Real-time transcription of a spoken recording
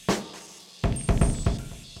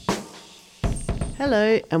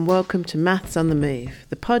Hello and welcome to Maths on the Move,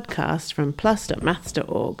 the podcast from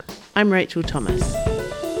plus.maths.org. I'm Rachel Thomas.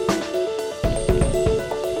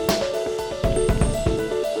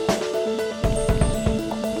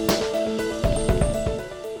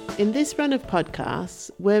 In this run of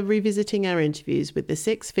podcasts, we're revisiting our interviews with the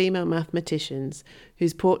 6 female mathematicians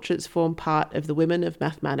whose portraits form part of the Women of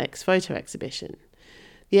Mathematics photo exhibition.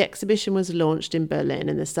 The exhibition was launched in Berlin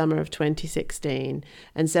in the summer of 2016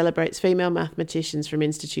 and celebrates female mathematicians from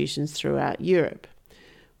institutions throughout Europe.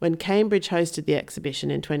 When Cambridge hosted the exhibition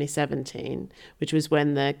in 2017, which was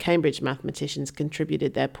when the Cambridge mathematicians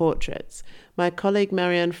contributed their portraits, my colleague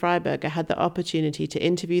Marianne Freiberger had the opportunity to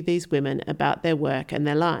interview these women about their work and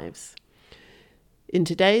their lives. In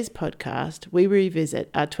today's podcast, we revisit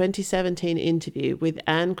our 2017 interview with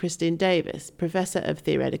Anne-Christine Davis, Professor of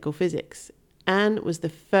Theoretical Physics. Anne was the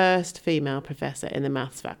first female professor in the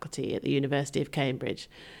maths faculty at the University of Cambridge,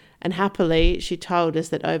 and happily she told us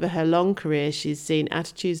that over her long career she's seen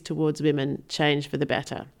attitudes towards women change for the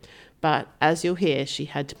better. But as you'll hear, she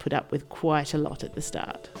had to put up with quite a lot at the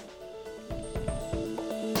start.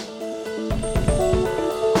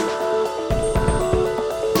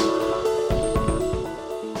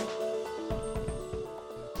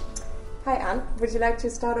 Hi Anne, would you like to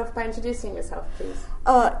start off by introducing yourself, please?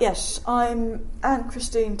 Yes, I'm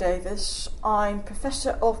Anne-Christine Davis. I'm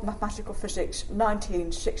Professor of Mathematical Physics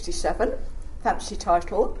 1967, fancy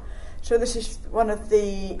title. So this is one of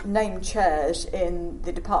the named chairs in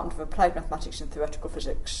the Department of Applied Mathematics and Theoretical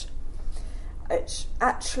Physics. It's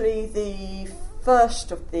actually the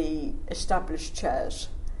first of the established chairs,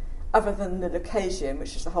 other than the Lucasian,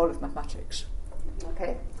 which is the whole of mathematics.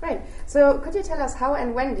 Okay, great. So could you tell us how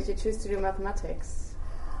and when did you choose to do mathematics?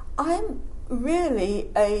 I'm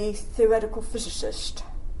really a theoretical physicist.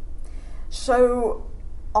 So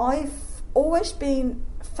I've always been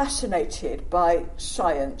fascinated by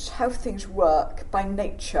science, how things work, by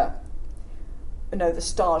nature, the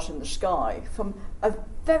stars in the sky. From a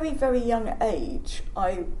very, very young age,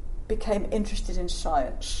 I became interested in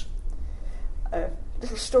science.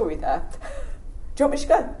 Little story there. Do you want me to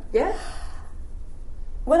go? Yeah.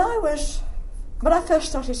 When I first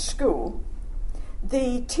started school,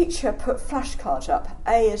 the teacher put flashcards up.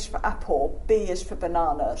 A is for apple, B is for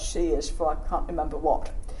banana, C is for I can't remember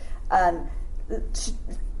what. And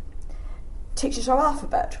teaches our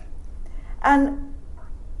alphabet. And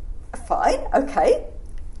fine, okay.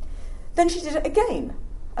 Then she did it again.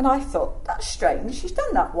 And I thought, that's strange, she's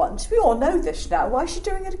done that once. We all know this now, why is she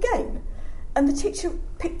doing it again? And the teacher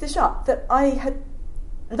picked this up, that I had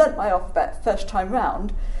learnt my alphabet first time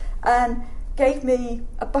round, and gave me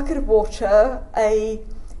a bucket of water, a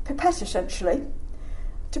pipette essentially,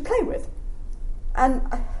 to play with. And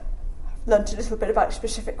I learnt a little bit about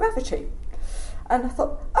specific gravity. And I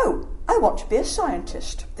thought, oh, I want to be a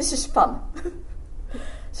scientist. This is fun.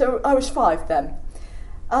 So I was 5 then.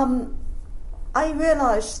 I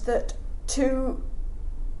realised that to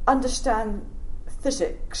understand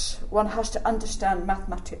physics, one has to understand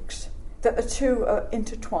mathematics, that the two are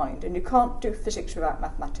intertwined, and you can't do physics without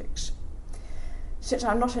mathematics. Since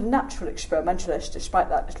I'm not a natural experimentalist, despite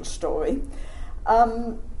that little story,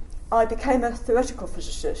 I became a theoretical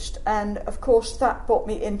physicist, and of course that brought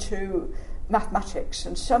me into mathematics,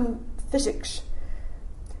 and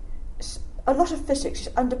a lot of physics is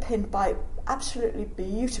underpinned by absolutely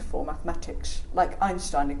beautiful mathematics, like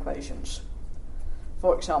Einstein equations,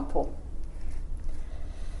 for example.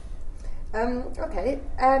 Okay,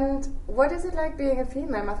 and what is it like being a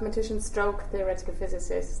female mathematician stroke theoretical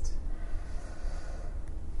physicist?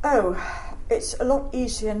 Oh, it's a lot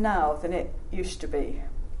easier now than it used to be.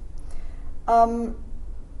 When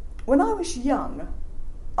I was young,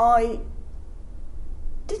 I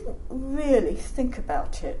didn't really think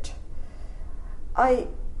about it.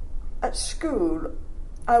 At school,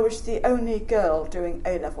 I was the only girl doing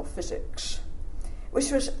A-level physics,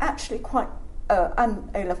 which was actually quite and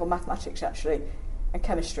A-level mathematics actually, and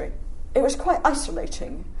chemistry. It was quite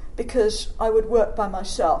isolating because I would work by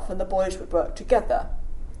myself and the boys would work together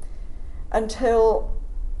until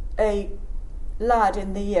a lad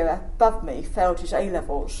in the year above me failed his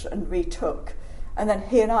A-levels and retook, and then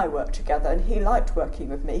he and I worked together, and he liked working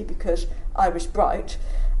with me because I was bright,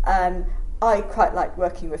 and I quite liked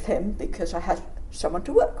working with him because I had someone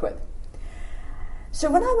to work with. So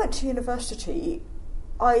when I went to university,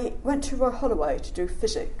 I went to Royal Holloway to do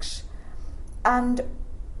physics, and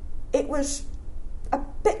it was a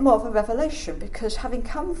bit more of a revelation because having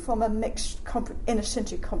come from a mixed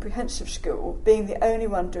inner-city comprehensive school, being the only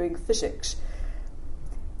one doing physics,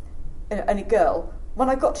 only girl, when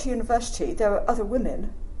I got to university there were other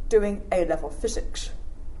women doing A-level physics,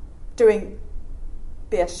 doing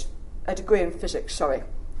a degree in physics, sorry.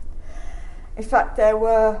 In fact, there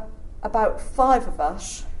were about 5 of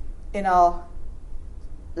us in our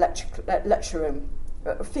lecture room,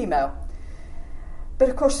 female. But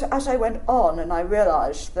of course, as I went on and I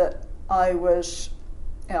realised that I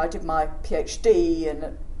did my PhD,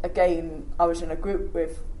 and again, I was in a group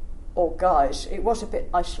with all guys, it was a bit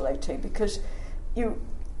isolating because you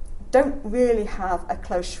don't really have a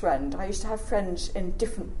close friend. I used to have friends in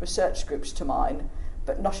different research groups to mine,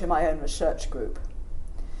 but not in my own research group.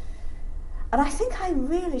 And I think it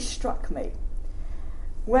really struck me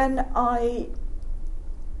when I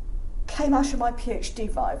came out of my PhD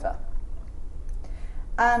viva,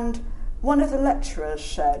 and one of the lecturers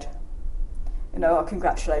said, oh,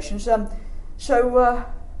 congratulations, so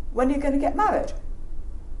when are you going to get married?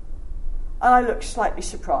 And I looked slightly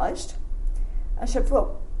surprised. I said,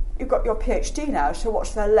 well, you've got your PhD now, so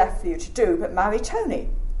what's there left for you to do but marry Tony,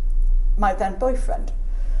 my then boyfriend?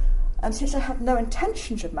 And since I had no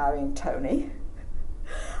intentions of marrying Tony,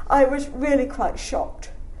 I was really quite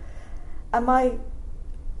shocked. And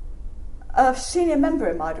a senior member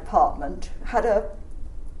in my department had a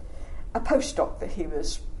postdoc that he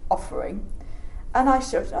was offering, and I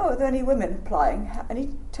said, are there any women applying? And he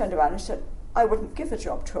turned around and said, I wouldn't give a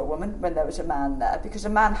job to a woman when there was a man there, because a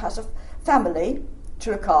man has a family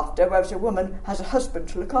to look after, whereas a woman has a husband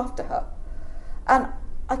to look after her. And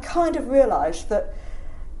I kind of realised that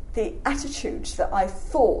the attitudes that I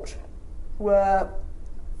thought were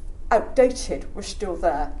outdated were still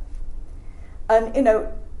there. And,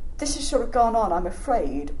 this has sort of gone on, I'm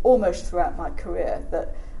afraid, almost throughout my career,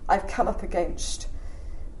 that I've come up against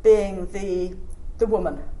being the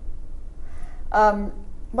woman.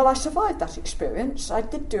 Well, I survived that experience. I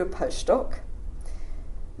did do a postdoc.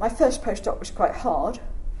 My first postdoc was quite hard.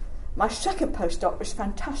 My second postdoc was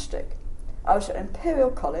fantastic. I was at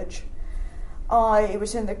Imperial College. I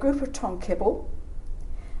was in the group of Tom Kibble,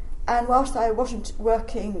 and whilst I wasn't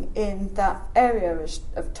working in that area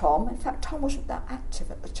of Tom, in fact Tom wasn't that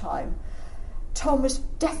active at the time, Tom was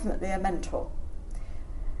definitely a mentor.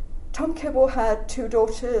 Tom Kibble had 2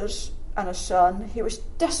 daughters and a son. He was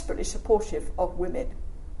desperately supportive of women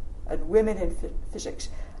and women in physics,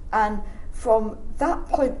 and from that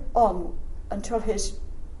point on until his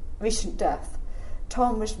recent death,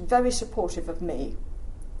 Tom was very supportive of me.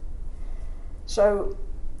 So,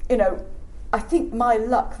 I think my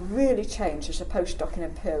luck really changed as a postdoc in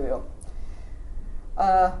Imperial.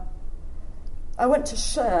 I went to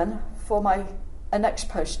CERN for my next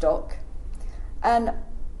postdoc, and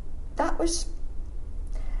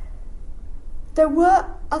there were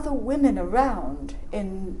other women around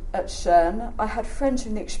at CERN. I had friends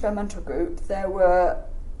in the experimental group. There were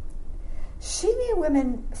senior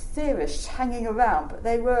women theorists hanging around, but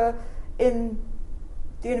they were in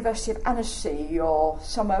the University of Annecy or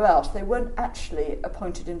somewhere else. They weren't actually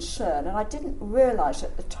appointed in CERN, and I didn't realise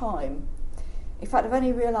at the time, in fact I've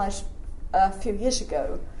only realised a few years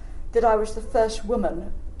ago, that I was the first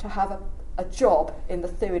woman to have a job in the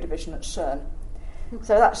theory division at CERN.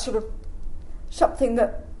 So that's sort of something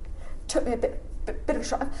that took me a bit of a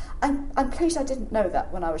shock. I'm pleased I didn't know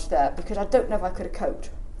that when I was there, because I don't know if I could have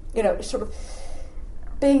coped. It's sort of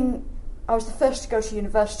I was the first to go to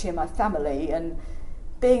university in my family, and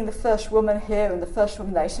being the first woman here and the first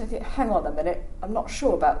woman there, so I think, hang on a minute, I'm not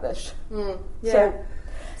sure about this. Yeah.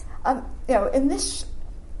 So,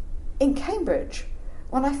 in Cambridge,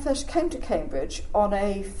 when I first came to Cambridge on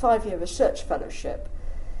a 5-year research fellowship,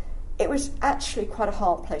 it was actually quite a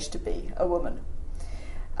hard place to be, a woman.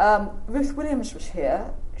 Ruth Williams was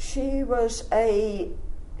here. She was a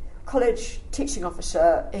college teaching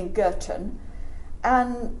officer in Girton,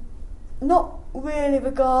 and not really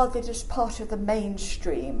regarded as part of the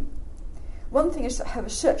mainstream. One thing is that her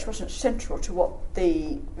research wasn't central to what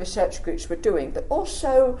the research groups were doing, but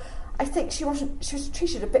also I think she was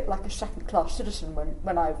treated a bit like a second-class citizen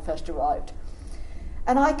when I first arrived.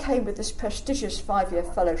 And I came with this prestigious 5-year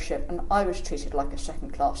fellowship, and I was treated like a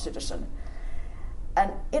second-class citizen.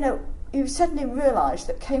 And, you suddenly realise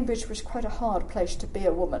that Cambridge was quite a hard place to be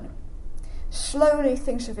a woman. Slowly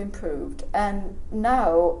things have improved, and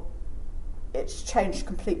now it's changed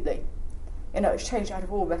completely. It's changed out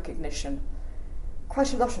of all recognition.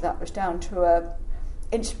 Quite a lot of that was down to an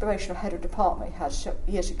inspirational head of department he had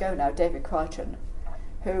years ago now, David Crichton,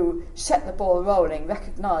 who set the ball rolling,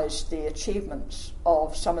 recognised the achievements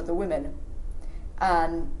of some of the women,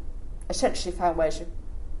 and essentially found ways of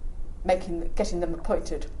getting them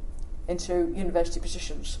appointed into university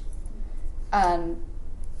positions. And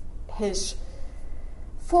his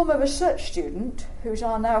former research student, who's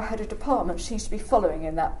our now head of department, seems to be following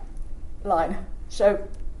in that line. So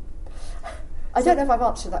I don't know if I've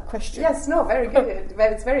answered that question. Yes, no, very good.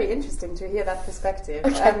 Well, it's very interesting to hear that perspective.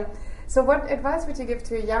 Okay. So what advice would you give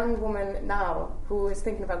to a young woman now who is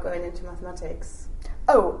thinking about going into mathematics?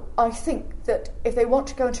 Oh, I think that if they want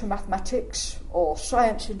to go into mathematics or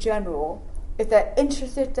science in general, if they're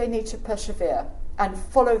interested, they need to persevere and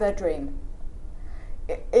follow their dream.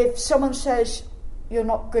 If someone says you're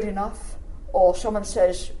not good enough, or someone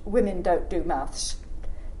says women don't do maths,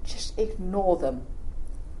 just ignore them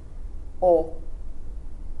or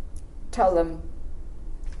tell them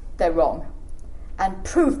they're wrong and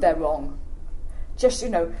prove they're wrong. Just,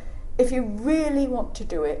 if you really want to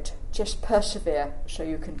do it, just persevere so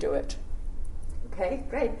you can do it. Okay,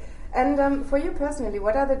 great. And for you personally,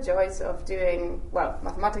 what are the joys of doing,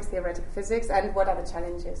 mathematics, theoretical physics, and what are the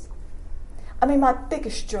challenges? I mean, my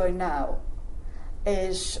biggest joy now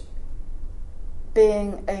is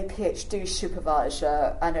being a PhD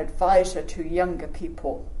supervisor and advisor to younger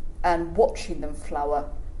people and watching them flower.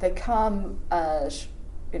 They come as,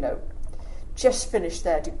 just finished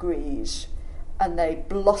their degrees, and they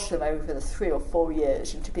blossom over the 3 or 4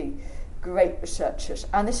 years into being great researchers,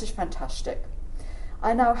 and this is fantastic.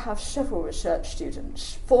 I now have several research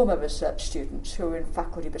students, former research students, who are in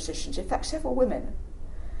faculty positions, in fact several women.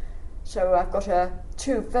 So I've got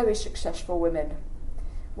 2 very successful women.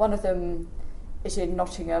 One of them is in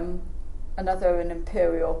Nottingham, another in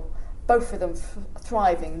Imperial, both of them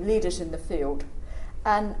thriving, leaders in the field.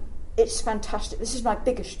 And it's fantastic. This is my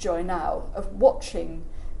biggest joy now, of watching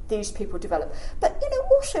these people develop. But,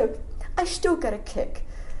 also, I still get a kick.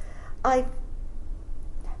 I've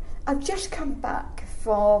just come back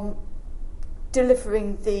from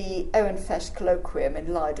delivering the Owen Fest colloquium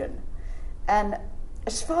in Leiden, and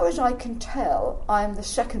as far as I can tell, I'm the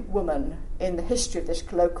second woman in the history of this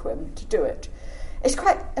colloquium to do it. It's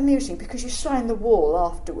quite amusing because you sign the wall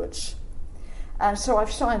afterwards. And so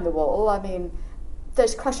I've signed the wall. I mean,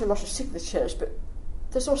 there's quite a lot of signatures, but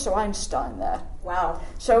there's also Einstein there. Wow.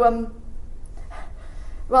 So,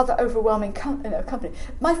 rather overwhelming company.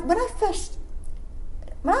 When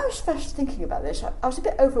I was first thinking about this, I was a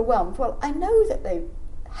bit overwhelmed. Well, I know that they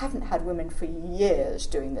haven't had women for years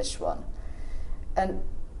doing this one.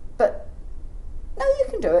 But no, you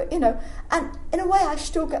can do it, And in a way, I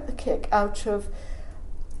still get the kick out of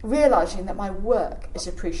realising that my work is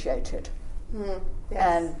appreciated, yes.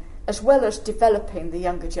 and as well as developing the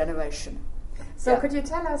younger generation. So, could you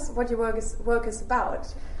tell us what your work is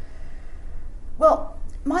about? Well,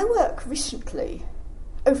 my work recently,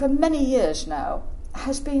 over many years now,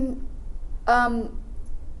 has been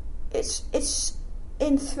it's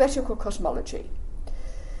in theoretical cosmology.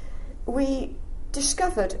 We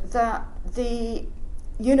discovered that the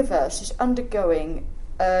universe is undergoing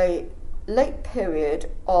a late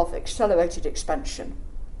period of accelerated expansion.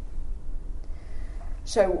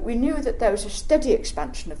 So we knew that there was a steady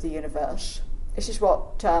expansion of the universe. This is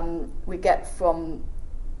what we get from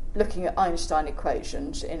looking at Einstein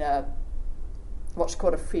equations in what's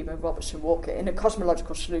called a Freeman-Robertson-Walker, in a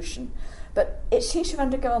cosmological solution. But it seems to have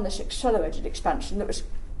undergone this accelerated expansion that was,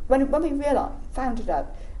 when we found it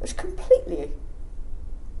out, it was completely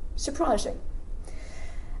surprising.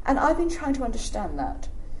 And I've been trying to understand that.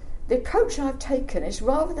 The approach I've taken is,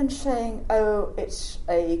 rather than saying, it's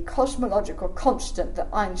a cosmological constant that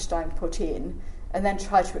Einstein put in, and then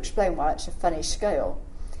try to explain why it's a funny scale,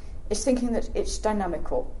 is thinking that it's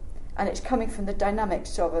dynamical, and it's coming from the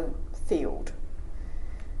dynamics of a field.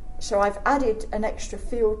 So I've added an extra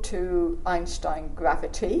field to Einstein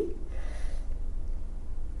gravity.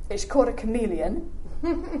 It's called a chameleon.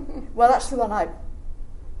 Well, that's the one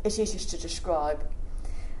it's easiest to describe.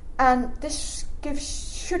 And this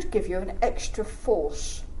should give you an extra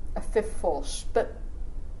force, a fifth force. But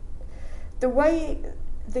the way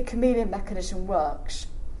the chameleon mechanism works,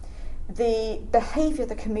 the behaviour of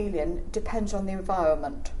the chameleon depends on the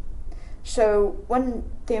environment. So when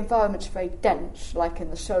the environment's very dense, like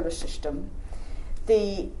in the solar system,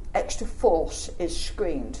 the extra force is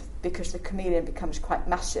screened because the chameleon becomes quite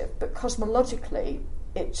massive. But cosmologically,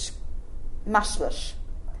 it's massless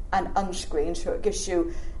and unscreened, so it gives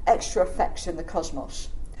you extra effects in the cosmos.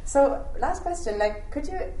 So, last question, could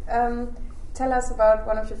you tell us about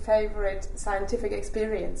one of your favourite scientific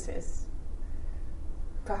experiences?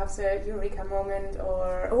 Perhaps a eureka moment,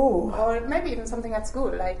 or maybe even something at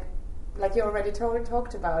school, like you already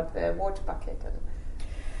talked about, the water bucket.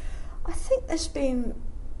 I think there's been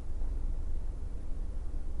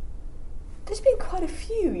quite a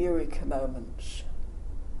few eureka moments.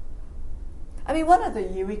 I mean, one of the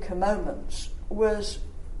eureka moments was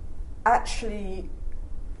actually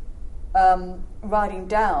writing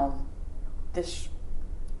down this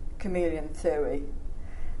chameleon theory,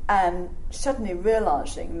 and suddenly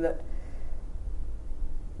realising that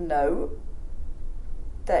no,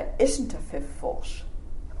 there isn't a fifth force.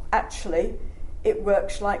 Actually, it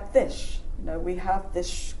works like this. We have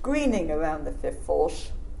this screening around the fifth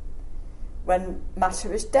force. When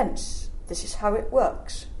matter is dense, this is how it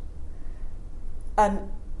works. And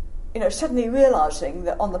suddenly realising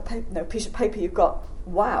that on the paper, piece of paper you've got,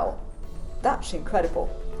 wow, that's incredible.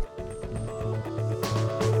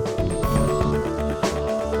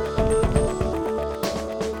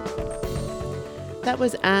 That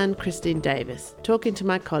was Anne Christine Davis talking to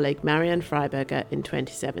my colleague Marianne Freiberger in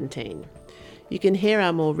 2017. You can hear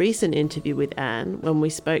our more recent interview with Anne when we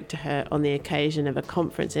spoke to her on the occasion of a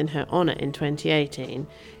conference in her honour in 2018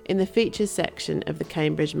 in the features section of the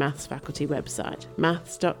Cambridge Maths faculty website,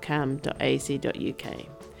 maths.cam.ac.uk.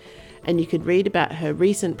 And you could read about her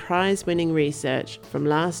recent prize-winning research from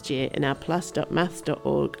last year in our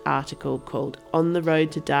plus.maths.org article called On the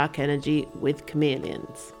Road to Dark Energy with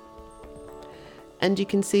Chameleons. And you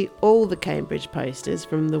can see all the Cambridge posters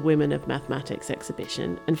from the Women of Mathematics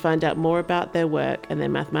exhibition and find out more about their work and their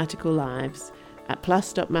mathematical lives at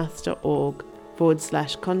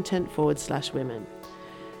plus.maths.org/content/women.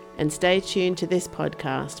 And stay tuned to this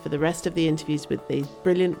podcast for the rest of the interviews with these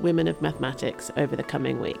brilliant women of mathematics over the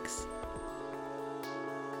coming weeks.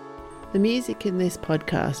 The music in this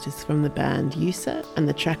podcast is from the band Yusa and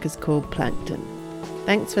the track is called Plankton.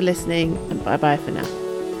 Thanks for listening and bye-bye for now.